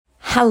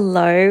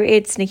Hello,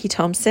 it's Nikki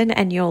Thompson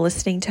and you're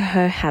listening to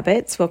Her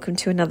Habits. Welcome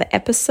to another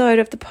episode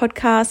of the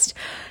podcast.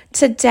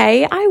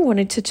 Today I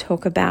wanted to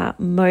talk about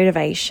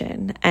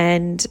motivation,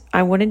 and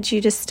I wanted you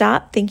to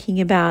start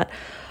thinking about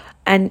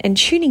and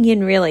tuning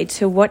in really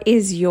to what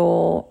is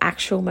your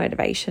actual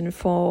motivation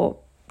for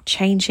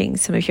changing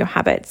some of your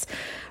habits,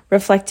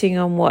 reflecting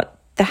on what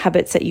the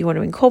habits that you want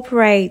to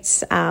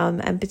incorporate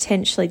and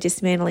potentially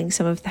dismantling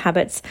some of the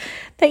habits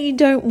that you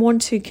don't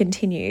want to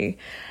continue.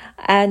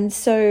 And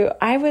so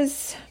I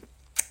was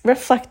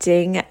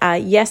reflecting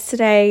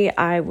yesterday.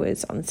 I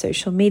was on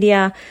social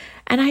media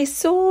and I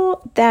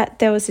saw that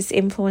there was this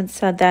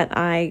influencer that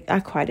I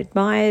quite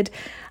admired,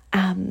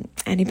 and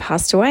he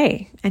passed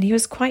away, and he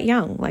was quite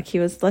young, like he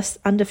was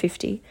under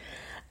 50,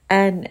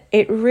 and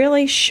it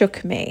really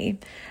shook me.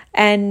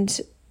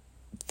 And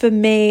for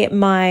me,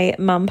 my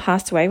mum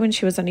passed away when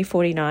she was only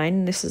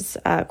 49. This was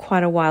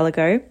quite a while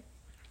ago,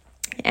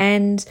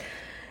 and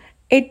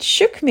it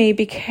shook me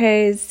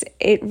because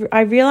I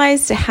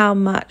realized how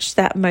much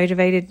that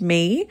motivated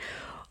me,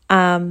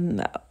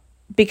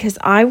 because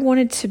I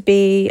want to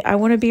be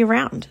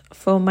around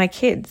for my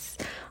kids.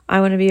 I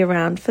want to be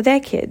around for their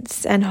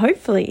kids and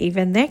hopefully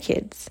even their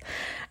kids.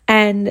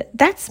 And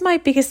that's my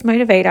biggest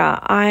motivator.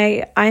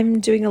 I'm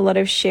doing a lot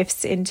of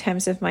shifts in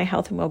terms of my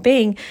health and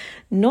well-being,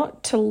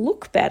 not to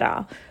look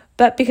better,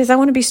 but because I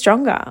want to be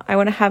stronger. I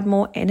want to have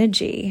more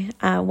energy.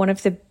 One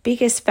of the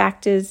biggest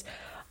factors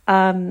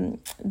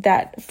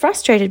that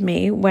frustrated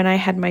me when I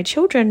had my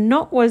children,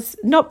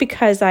 not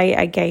because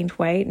I gained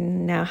weight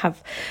and now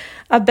have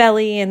a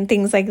belly and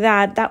things like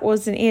that. That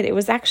wasn't it. It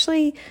was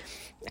actually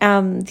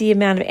the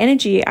amount of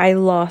energy I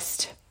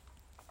lost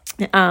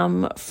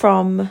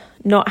from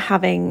not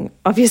having,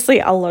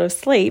 obviously, a lot of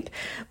sleep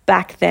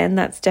back then.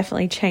 That's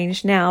definitely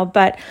changed now,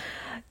 but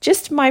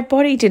just my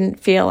body didn't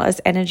feel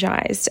as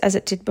energized as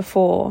it did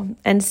before.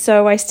 And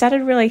so I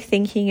started really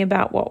thinking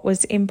about what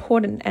was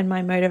important and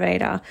my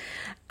motivator.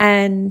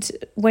 And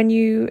when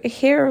you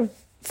hear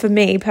for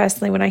me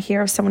personally, when I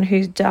hear of someone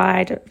who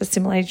died at a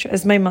similar age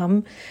as my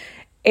mum,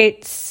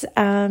 it's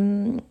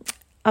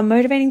a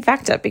motivating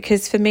factor,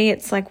 because for me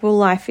it's like, well,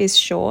 life is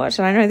short.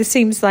 And I know this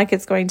seems like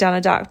it's going down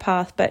a dark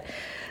path, but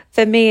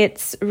for me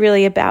it's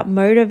really about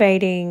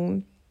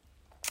motivating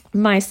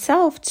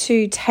myself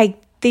to take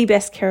the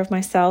best care of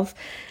myself.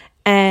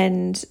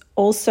 And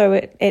also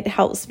it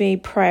helps me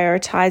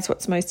prioritize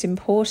what's most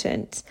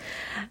important.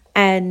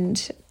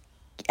 And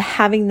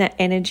having that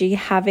energy,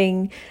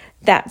 having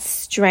that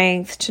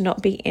strength to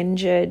not be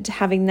injured,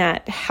 having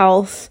that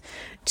health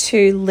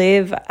to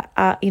live,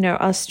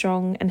 a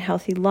strong and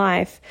healthy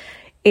life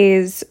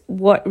is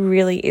what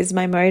really is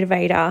my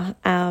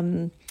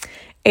motivator.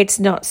 It's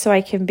not so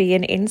I can be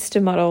an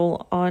Insta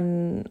model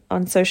on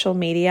social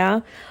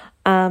media.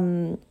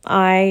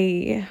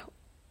 I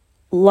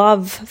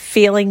love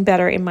feeling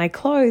better in my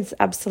clothes,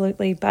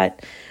 absolutely,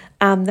 but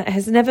that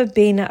has never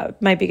been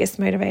my biggest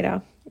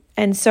motivator.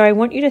 And so I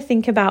want you to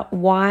think about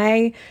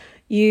why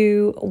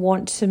you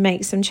want to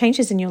make some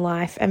changes in your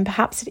life, and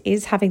perhaps it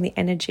is having the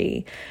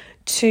energy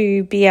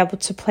to be able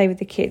to play with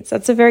the kids.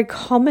 That's a very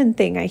common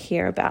thing I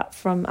hear about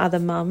from other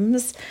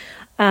mums,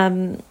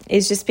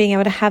 is just being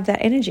able to have that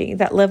energy,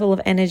 that level of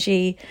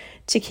energy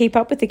to keep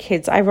up with the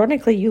kids.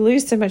 Ironically, you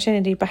lose so much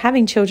energy by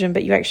having children,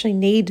 but you actually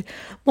need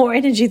more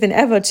energy than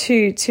ever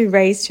to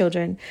raise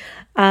children.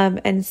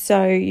 And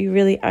so you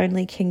really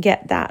only can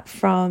get that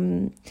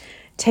from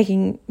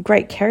taking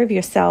great care of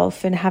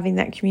yourself and having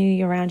that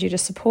community around you to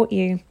support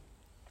you.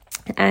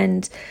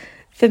 And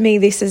for me,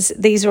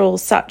 these are all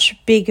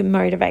such big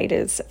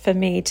motivators for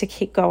me to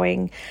keep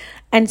going.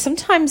 And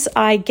sometimes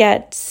I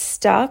get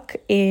stuck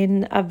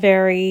in a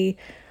very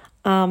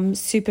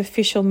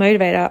superficial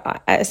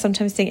motivator. I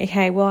sometimes think,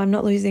 okay, well, I'm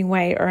not losing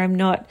weight, or I'm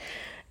not,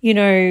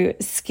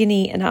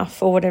 skinny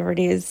enough, or whatever it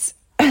is.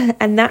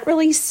 And that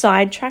really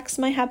sidetracks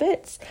my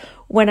habits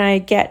when I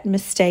get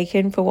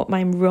mistaken for what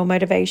my real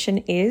motivation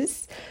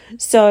is.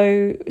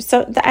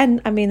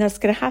 And I mean, that's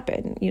going to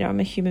happen. I'm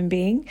a human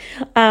being.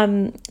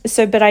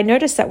 But I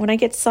notice that when I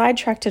get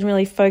sidetracked and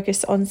really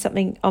focus on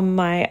something, on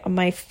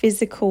my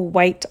physical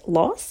weight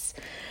loss,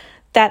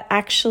 that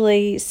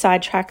actually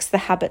sidetracks the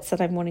habits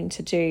that I'm wanting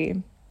to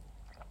do.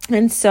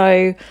 And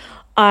so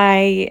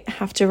I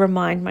have to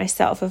remind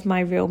myself of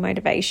my real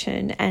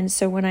motivation. And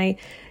so when I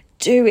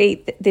do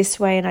eat this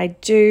way and I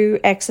do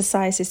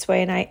exercise this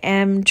way and I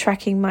am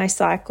tracking my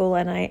cycle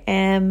and I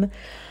am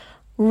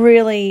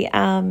really,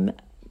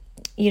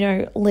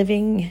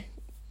 living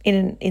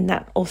in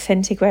that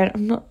authentic way.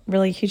 I'm not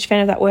really a huge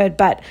fan of that word,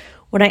 but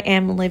when I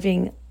am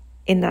living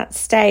in that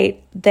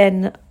state,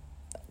 then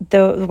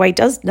the weight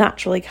does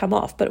naturally come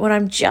off. But when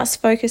I'm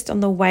just focused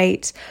on the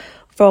weight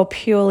for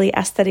purely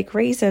aesthetic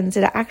reasons,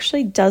 it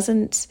actually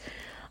doesn't.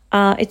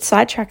 It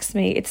sidetracks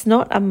me. It's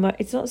not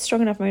a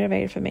strong enough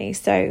motivator for me.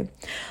 So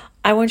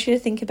I want you to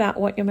think about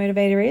what your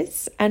motivator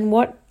is, and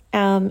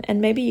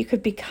and maybe you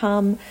could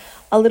become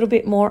a little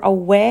bit more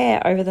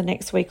aware over the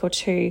next week or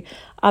two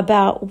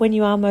about when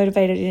you are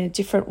motivated in a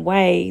different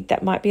way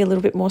that might be a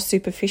little bit more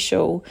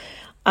superficial.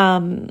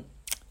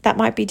 that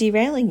might be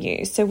derailing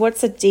you. So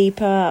what's a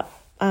deeper,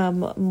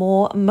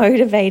 more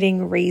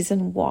motivating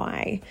reason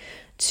why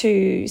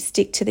to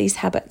stick to these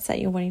habits that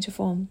you're wanting to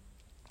form?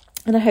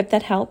 And I hope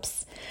that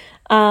helps.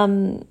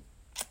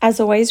 As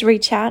always,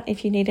 reach out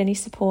if you need any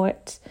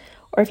support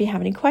or if you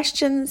have any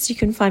questions. You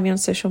can find me on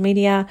social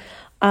media.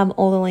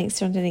 All the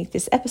links are underneath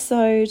this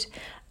episode.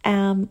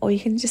 Or you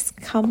can just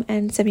come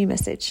and send me a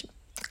message.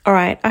 All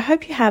right. I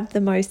hope you have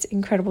the most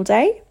incredible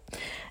day,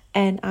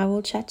 and I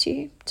will chat to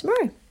you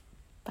tomorrow.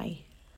 Bye.